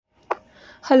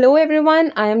Hello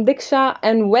everyone, I am Diksha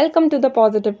and welcome to the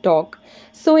Positive Talk.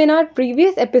 So, in our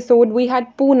previous episode, we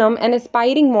had Poonam, an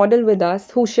aspiring model, with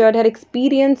us who shared her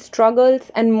experience,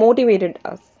 struggles, and motivated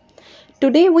us.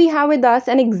 Today, we have with us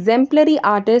an exemplary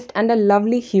artist and a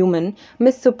lovely human,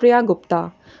 Miss Supriya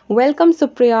Gupta. Welcome,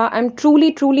 Supriya. I'm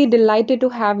truly delighted to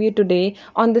have you today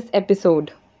on this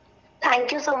episode.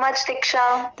 Thank you so much,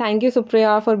 Diksha. Thank you,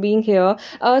 Supriya, for being here.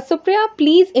 Supriya,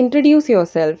 please introduce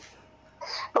yourself.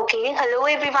 Okay, hello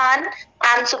everyone.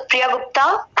 I'm Supriya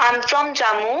Gupta. I'm from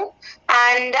Jammu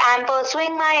and I'm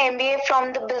pursuing my MBA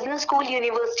from the Business School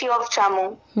University of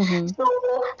Jammu. Mhm. So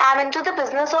I'm into the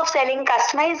business of selling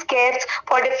customized gifts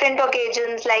for different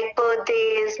occasions like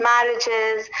birthdays,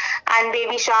 marriages, and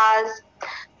baby showers.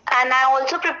 And I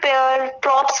also prepare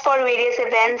props for various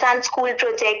events and school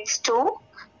projects too.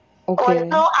 Okay.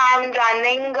 Also, I'm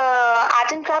running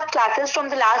art and craft classes from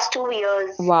the last 2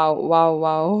 years. Wow wow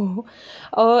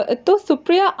wow तो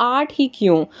Supriya art ही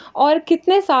क्यों और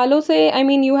कितने सालों से I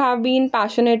mean you have been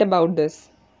passionate about this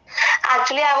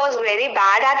Actually, I was very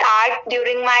bad at art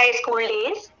during my school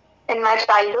days in my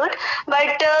childhood,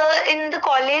 but in the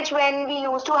college when we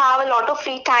used to have a lot of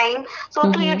free time, so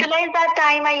to hmm utilize that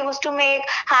time, I used to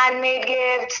make handmade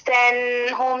gifts,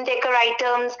 then home decor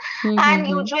items, and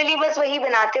hmm usually बस वही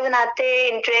बनाते बनाते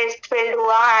interest filled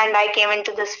हुआ and I came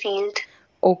into this field.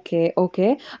 Okay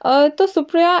okay तो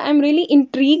Supriya I am really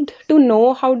intrigued to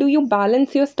know how do you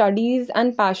balance your studies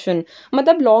and passion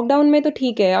मतलब lockdown में तो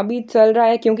ठीक है अभी चल रहा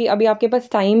है क्योंकि अभी आपके पास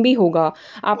टाइम भी होगा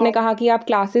आपने कहा कि आप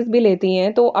क्लासेस भी लेती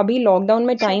हैं तो अभी लॉकडाउन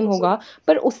में टाइम होगा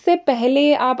पर उससे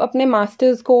पहले आप अपने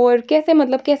मास्टर्स को और कैसे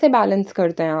मतलब कैसे बैलेंस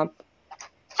करते हैं आप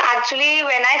Actually,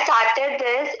 when I started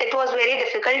this, it was very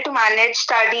difficult to manage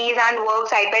studies and work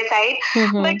side by side. But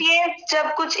hmm yes,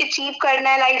 जब कुछ achieve करना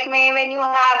है life में, when you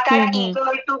have that hmm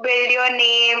eager to build your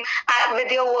name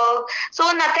with your work,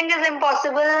 so nothing is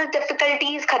impossible.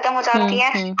 Difficulties खत्म हो जाती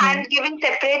हैं, हम्म and giving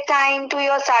separate time to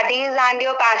your studies and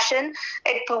your passion,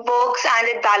 it works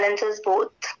and it balances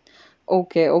both.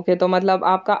 Okay okay तो मतलब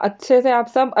आपका अच्छे से आप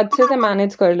सब अच्छे से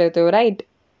मैनेज कर लेते हो राइट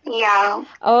Yeah.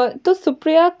 तो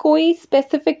सुप्रिया कोई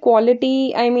स्पेसिफिक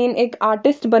क्वालिटी आई मीन एक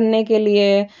आर्टिस्ट बनने के लिए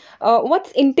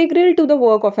what's integral to the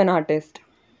work of an artist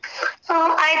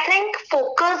I think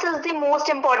focus is the most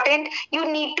important. You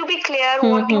need to be clear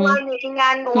what you hmm are making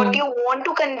and what you want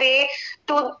to convey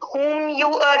to whom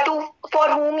you to for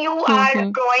whom you are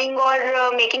hmm drawing or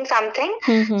making something.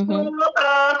 So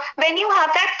hmm when you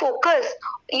have that focus,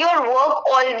 your work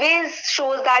always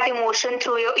shows that emotion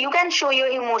through your. You can show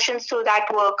your emotions through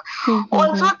that work.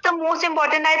 Also, hmm the most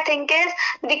important I think is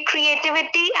the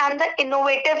creativity and the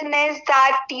innovativeness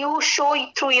that you show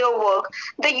through your work,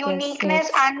 the yes uniqueness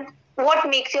yes and what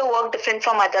makes your work different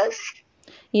from others.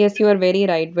 Yes you are very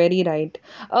right very right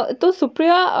तो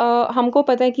सुप्रिया हमको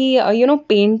पता है कि you know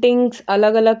paintings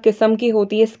अलग अलग किस्म की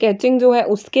होती है स्केचिंग जो है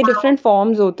उसके डिफरेंट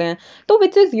फॉर्म्स होते हैं तो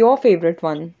which is your favourite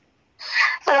one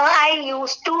I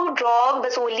used to draw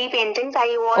basoli paintings. I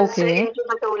was okay into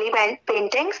basoli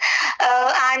paintings,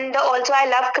 and also I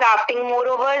love crafting.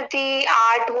 Moreover, the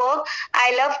artwork,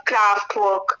 I love craft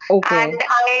work, okay and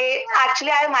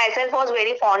I myself was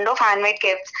very fond of handmade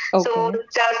gifts. Okay So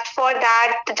just for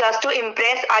that, just to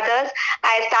impress others,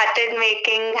 I started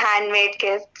making handmade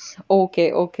gifts.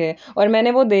 Okay okay और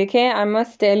मैंने वो देखे हैं I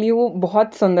must tell you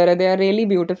बहुत सुंदर है they are really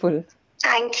beautiful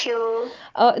Thank you.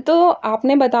 तो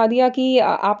आपने बता दिया कि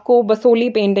आपको बसोली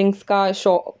पेंटिंग्स का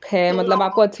शौक है मतलब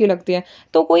आपको अच्छी लगती है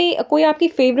तो कोई कोई आपकी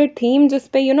फेवरेट थीम जिस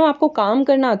पे यू नो आपको काम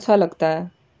करना अच्छा लगता है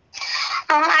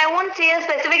I won't say a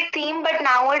specific theme, but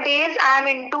nowadays I'm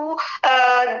into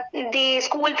the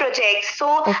school projects. So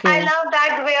okay I love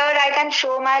that where I can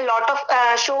show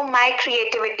show my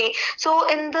creativity. So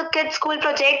in the kids school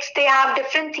projects, they have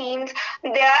different themes.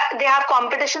 They have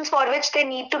competitions for which they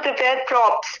need to prepare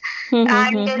props,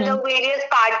 and then the various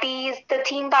parties, the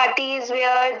theme parties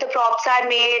where the props are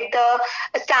made, the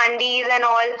standees and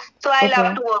all. So I okay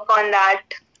love to work on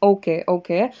that. Okay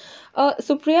okay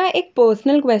Supriya एक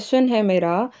personal question है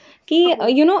मेरा कि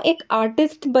you know एक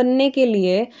artist बनने के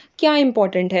लिए क्या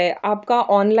important है आपका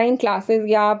ऑनलाइन क्लासेस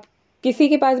या आप किसी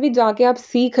के पास भी जाके आप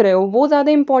सीख रहे हो वो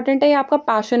ज़्यादा इम्पोर्टेंट है या आपका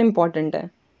पैशन इम्पोर्टेंट है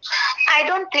आई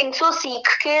डोंट थिंक सो सीख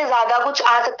के ज्यादा कुछ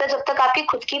आ सकता है जब तक आपकी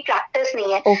खुद की प्रैक्टिस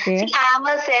नहीं है okay see I am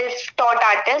a self taught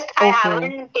artist I okay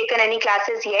haven't taken any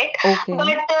classes yet okay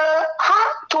but हाँ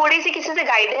थोड़ी सी किसी से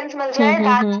गाइडेंस मिल जाए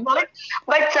दैट्स गुड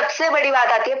बट सबसे बड़ी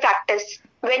बात आती है practice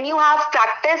when you have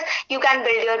practice you can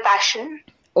build your passion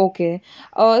okay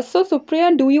so Supriya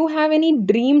do you have any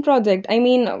dream project I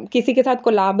mean किसी के साथ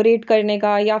कोलैबोरेट करने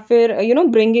का या फिर you know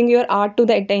bringing your art to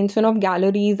the attention of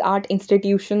galleries art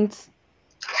institutions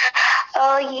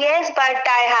Yes, but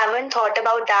I haven't thought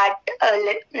about that,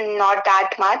 not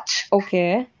that much.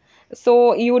 Okay.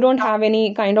 So you don't have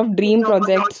any kind of dream No,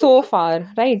 project so far,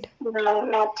 right? no,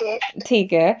 not yet.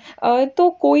 ठीक है। तो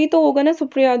कोई तो होगा ना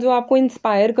सुप्रिया जो आपको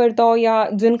inspire करता हो या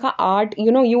जिनका आर्ट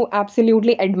यू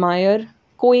एब्सोल्युटली एडमायर,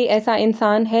 कोई ऐसा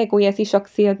इंसान है, कोई ऐसी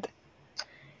शख्सियत?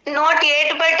 Not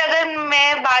yet, but अगर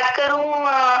मैं बात करूँ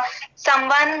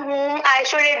someone whom I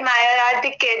should admire are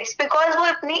the kids, because वो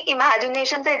अपनी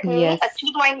imagination से इतनी यस,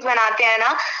 अच्छी drawings बनाते हैं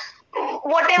ना,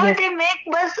 whatever यस। they make,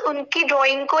 बस उनकी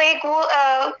drawing को एक वो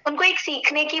उनको एक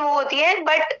सीखने की वो होती है,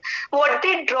 but what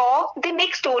they draw, they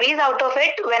make stories out of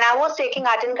it. When I was taking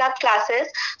art and craft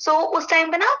classes, so उस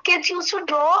time पे ना kids used to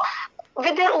draw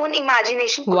with their own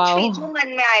imagination, कुछ भी वाओ, जो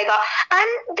मन में आएगा,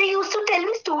 and they used to tell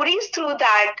me stories through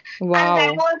that, and wow.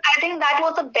 that was, I think that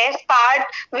was the best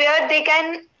part, where they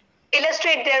can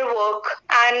illustrate their work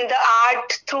and the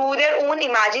art through their own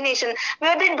imagination,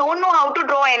 where they don't know how to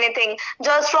draw anything,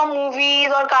 just from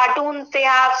movies or cartoons they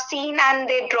have seen and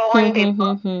they draw on paper.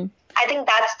 Hmm. I think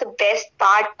that's the best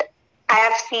part I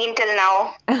have seen till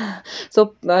now. So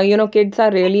kids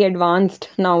are really advanced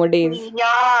nowadays.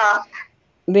 Yeah.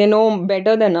 They know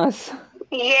better than us.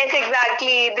 Yes,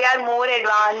 exactly. They are more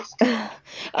advanced.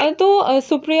 तो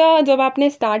सुप्रिया, जब आपने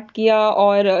start किया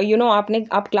और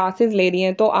आप classes ले रही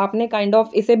हैं, तो आपने काइंड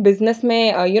ऑफ इसे बिजनेस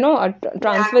में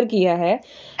ट्रांसफ़र किया है।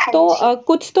 हाँ तो जी।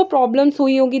 कुछ तो प्रॉब्लम्स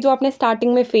हुई होगी जो आपने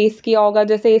स्टार्टिंग में फेस किया होगा,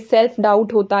 जैसे सेल्फ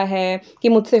डाउट होता है कि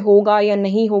मुझसे होगा या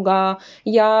नहीं होगा,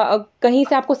 या कहीं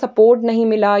से आपको सपोर्ट नहीं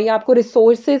मिला, या आपको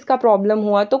रिसोर्सेज का प्रॉब्लम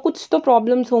हुआ, तो कुछ तो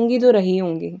प्रॉब्लम्स होंगी जो रही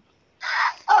होंगी।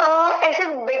 ऐसे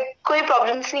बिग कोई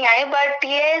प्रॉब्लम्स नहीं आए, बट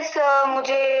येस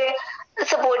मुझे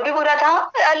सपोर्ट भी पूरा था,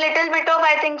 a little bit of,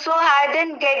 I think so, I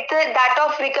didn't get that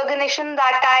of recognition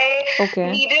that I okay.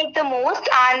 needed the most,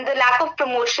 and the lack of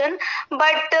promotion,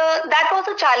 but that was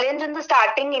a challenge in the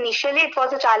starting. Initially it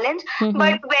was a challenge,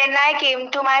 but when I came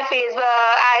to my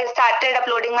Facebook, I started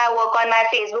uploading my work on my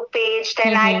Facebook page,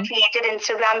 then I created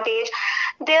Instagram page.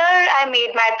 There I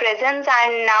made my presence,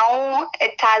 and now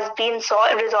it has been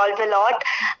resolved a lot.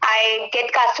 I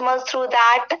get customers through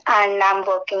that, and I'm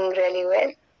working really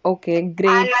well. Okay, And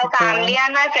great my Supriya. family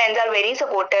and my friends are very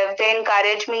supportive. They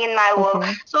encourage me in my work.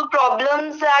 Okay. So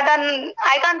problems that are,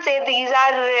 I can't say these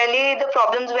are really the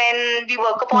problems when we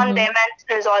work upon them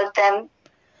and resolve them.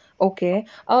 Okay.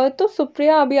 तो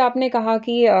सुप्रिया, अभी आपने कहा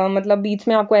कि मतलब बीच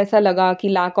में आपको ऐसा लगा कि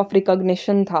लैक ऑफ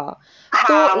रिकॉग्निशन था।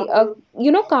 तो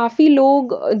हाँ, काफ़ी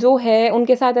लोग जो है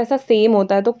उनके साथ ऐसा सेम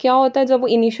होता है। तो क्या होता है जब वो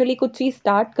इनिशियली कुछ चीज़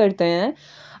स्टार्ट करते हैं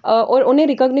और उन्हें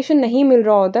रिकॉग्निशन नहीं मिल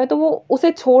रहा होता है, तो वो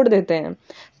उसे छोड़ देते हैं।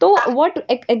 तो व्हाट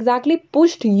एग्ज़ैक्टली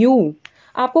पुश्ड यू?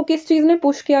 आपको किस चीज़ ने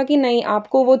पुश किया कि नहीं,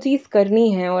 आपको वो चीज़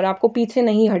करनी है और आपको पीछे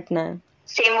नहीं हटना है?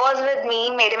 Same was with me.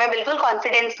 मेरे में बिल्कुल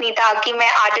कॉन्फिडेंस नहीं था कि मैं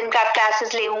आर्ट एंड क्राफ्ट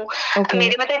क्लासेस ले लूं। ओके।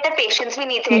 मेरे में तो इतने पेशेंस भी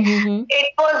नहीं थे। हुँ।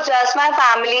 It was just my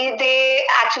family, they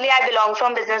actually I belong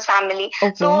from business family,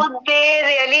 okay. So they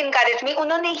really encourage me.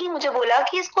 उन्होंने ही मुझे बोला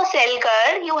कि इसको सेल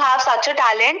कर, you have such a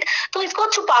talent, तो इसको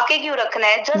छुपा के क्यों रखना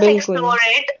है, जस्ट बिल्कुल। एक्सप्लोर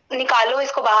इट, निकालो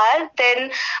इसको बाहर। देन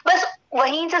बस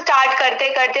वहीं से स्टार्ट करते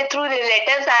करते through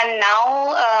relatives, and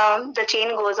now the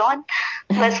chain goes on.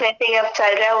 बस वैसे ही अब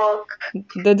चल रहा है work.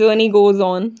 The journey goes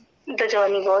on. The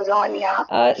journey goes on, yeah.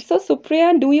 So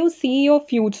Supriya, do you see your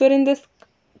future in this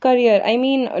career? I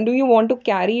mean, do you want to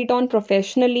carry it on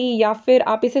professionally, या फिर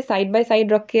आप इसे side by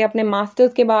side रख के अपने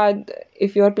masters के बाद,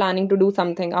 if you are planning to do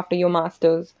something after your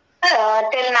masters?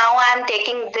 Till now, I'm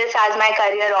taking this as my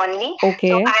career only. So Okay.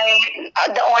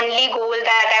 the only goal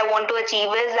that I want to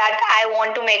achieve is that I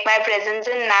want to make my presence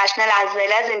in national as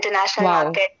well as international Wow.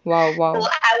 market. Wow. So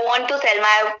Wow. I want to sell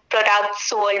my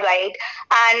products worldwide,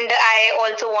 and I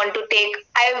also want to take.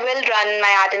 I will run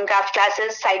my art and craft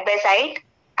classes side by side.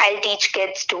 I'll teach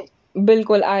kids too.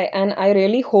 बिल्कुल। I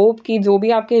really hope कि जो भी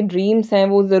आपके dreams हैं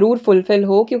वो ज़रूर fulfil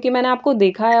हो, क्योंकि मैंने आपको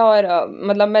देखा है और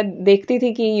मतलब मैं देखती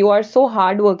थी कि you are so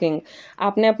hard working.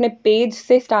 आपने अपने पेज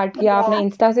से स्टार्ट किया, आपने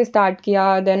इंस्टा से स्टार्ट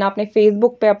किया, देन आपने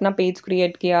फेसबुक पे अपना पेज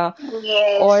क्रिएट किया,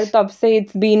 और Yes. तब से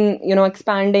it's been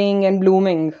expanding and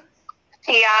blooming.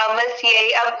 या बस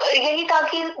यही, अब यही था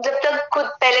कि जब तक खुद,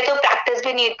 पहले तो प्रैक्टिस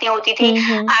भी नहीं इतनी होती थी,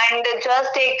 एंड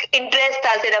जस्ट एक इंटरेस्ट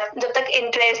था सिर्फ। जब तक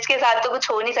इंटरेस्ट के साथ तो कुछ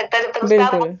हो नहीं सकता, जब तक उस पर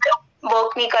आप बिल्कुल।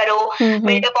 वर्क नहीं करो,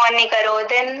 बिल्डअप ऑन नहीं करो,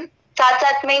 देन साथ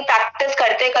साथ में ही प्रैक्टिस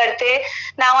करते करते,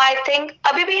 नाउ आई थिंक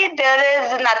अभी भी there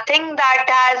is nothing that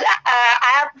has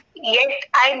I have yet,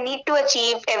 I need to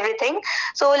achieve everything.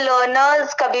 So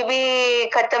learners कभी भी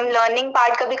खत्म, लर्निंग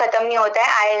पार्ट कभी खत्म नहीं होता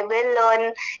है। I will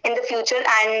learn in the future,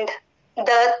 and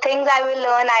the things I will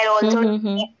learn, I'll also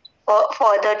teach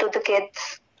further to the kids.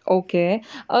 Okay.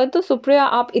 तो सुप्रिया,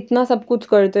 आप इतना सब कुछ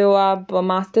करते हो, आप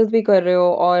मास्टर्स भी कर रहे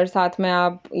हो और साथ में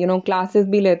आप क्लासेस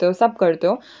भी लेते हो, सब करते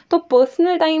हो, तो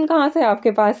पर्सनल टाइम कहाँ से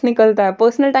आपके पास निकलता है?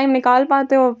 पर्सनल टाइम निकाल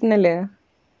पाते हो अपने लिए?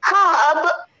 हाँ, अब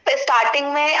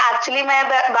स्टार्टिंग में एक्चुअली मैं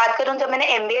बात करूं, जब मैंने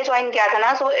एमबीए ज्वाइन किया था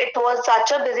ना, so it was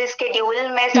such a busy schedule.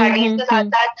 मैं स्टडीज के साथ हम्म।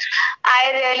 साथ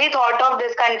I really thought of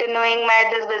discontinuing my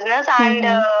this business, and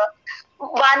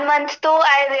hmm. 1 month तो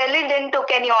I really didn't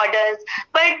took any orders.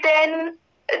 But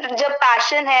then जब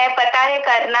पैशन है, पता है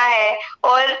करना है,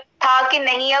 और था कि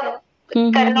नहीं अब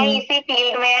करना ही हम्म। इसी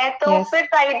फील्ड में है, तो यस। फिर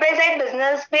साइड बाय साइड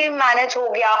बिजनेस भी मैनेज हो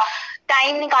गया।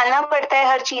 टाइम निकालना पड़ता है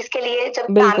हर चीज के लिए, जब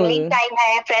बिल्कुल। फैमिली टाइम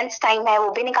है, फ्रेंड्स टाइम है, वो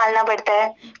भी निकालना पड़ता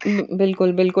है।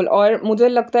 बिल्कुल, बिल्कुल। और मुझे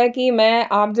लगता है कि मैं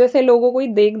आप जैसे लोगों को ही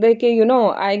देख-देख के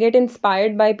I get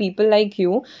inspired by people like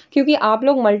you, क्योंकि आप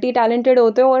लोग मल्टी टैलेंटेड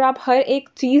होते हो और आप हर एक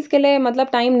चीज़ के लिए मतलब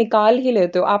टाइम निकाल ही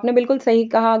लेते हो। आपने बिल्कुल सही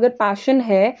कहा, अगर पैशन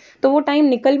है, तो वो टाइम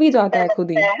निकल भी जाता निकल है खुद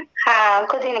ही। जाता है, हाँ,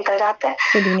 खुद ही निकल जाता है।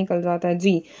 खुद ही निकल जाता है।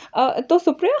 जी। तो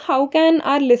Supriya, how can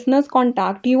our listeners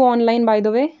contact you online by the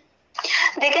way?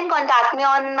 They can contact me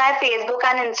on my Facebook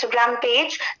and Instagram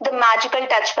page, The Magical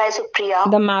Touch by Supriya.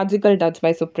 The Magical Touch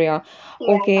by Supriya.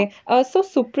 Yeah. Okay. So,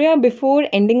 Supriya, before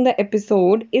ending the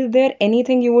episode, is there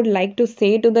anything you would like to say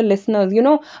to the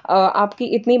listeners? आपकी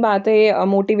इतनी बातें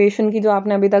motivation की जो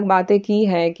आपने अभी तक बातें की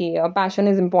है कि पैशन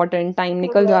इज़ इम्पॉर्टेंट, टाइम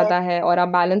निकल Yes. जाता है और आप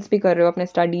बैलेंस भी कर रहे हो अपने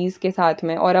स्टडीज़ के साथ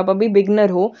में, और आप अभी बिगनर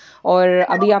हो और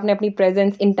अभी आपने अपनी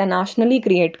प्रेजेंस इंटरनेशनली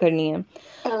क्रिएट करनी है।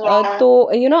 Yeah.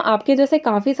 तो आपके जैसे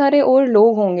काफ़ी सारे और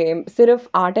लोग होंगे, सिर्फ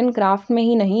आर्ट एंड क्राफ्ट में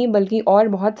ही नहीं बल्कि और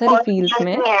बहुत सारी और फील्ड्स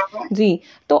में। भी है। जी।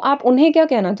 तो आप उन्हें क्या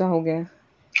कहना चाहोगे?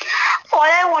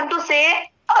 All I want to say,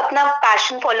 अपना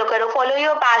पैशन फॉलो करो, follow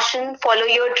your passion, follow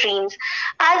your dreams,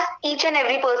 as each and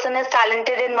every person is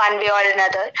talented in one way और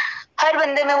अनदर। हर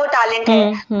बंदे में वो टैलेंट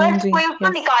है, बट जी। कोई उसको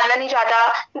यस। निकालना नहीं चाहता।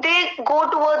 दे go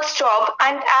towards job,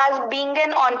 and as being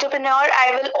an entrepreneur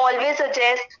I will always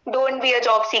suggest, don't be a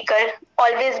job seeker,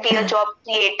 always be a job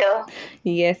creator.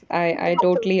 Yes, I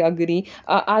totally agree.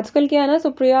 आजकल क्या है ना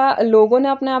सुप्रिया, लोगों ने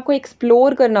अपने आप को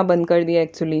एक्सप्लोर करना बंद कर दिया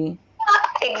एक्चुअली।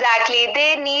 एग्जैक्टली,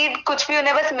 दे नीड कुछ भी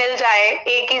उन्हें बस मिल जाए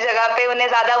एक ही जगह पे, उन्हें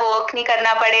ज्यादा वर्क नहीं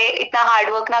करना पड़े, इतना हार्ड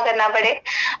वर्क ना करना पड़े।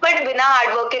 बट बिना हार्ड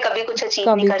वर्क के कभी कुछ अचीव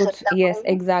नहीं कभी कर कुछ, सकता यस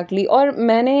कोई। एग्जैक्टली। और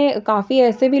मैंने काफ़ी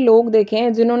ऐसे भी लोग देखे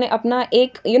हैं जिन्होंने अपना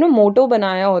एक मोटो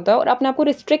बनाया होता है और अपने आप को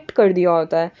रिस्ट्रिक्ट कर दिया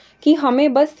होता है कि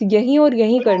हमें बस यही और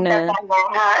यही करना है।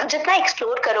 हाँ, जितना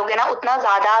एक्सप्लोर करोगे ना, उतना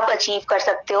ज्यादा आप अचीव कर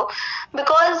सकते हो।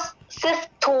 बिकॉज सिर्फ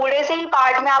थोड़े से ही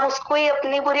पार्ट में आप उसको ही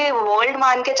अपनी पूरी वर्ल्ड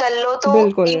मान के चल लो, तो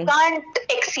बिल्कुल। You can't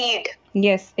exceed.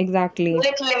 Yes exactly. वो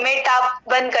एक लिमिट आप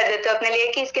बंद कर देते हो अपने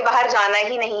लिए कि इसके बाहर जाना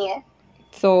ही नहीं है।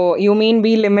 So you mean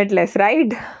be limitless,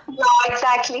 right?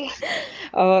 Exactly.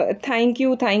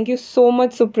 Thank you so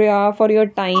much, Supriya, for your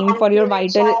time, for your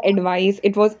vital advice.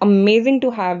 It was amazing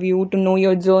to have you, to know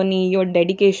your journey, your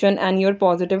dedication, and your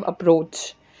positive approach.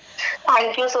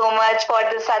 Thank you so much for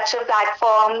this such a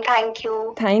platform, thank you.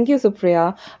 Thank you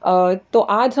Supriya. तो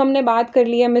आज हमने बात कर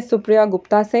ली है miss Supriya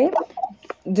Gupta से,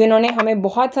 जिन्होंने हमें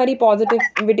बहुत सारी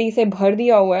पॉजिटिविटी से भर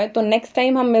दिया हुआ है। तो नेक्स्ट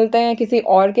टाइम हम मिलते हैं किसी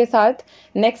और के साथ,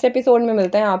 नेक्स्ट एपिसोड में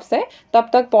मिलते हैं आपसे। तब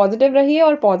तक पॉजिटिव रहिए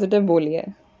और पॉजिटिव बोलिए।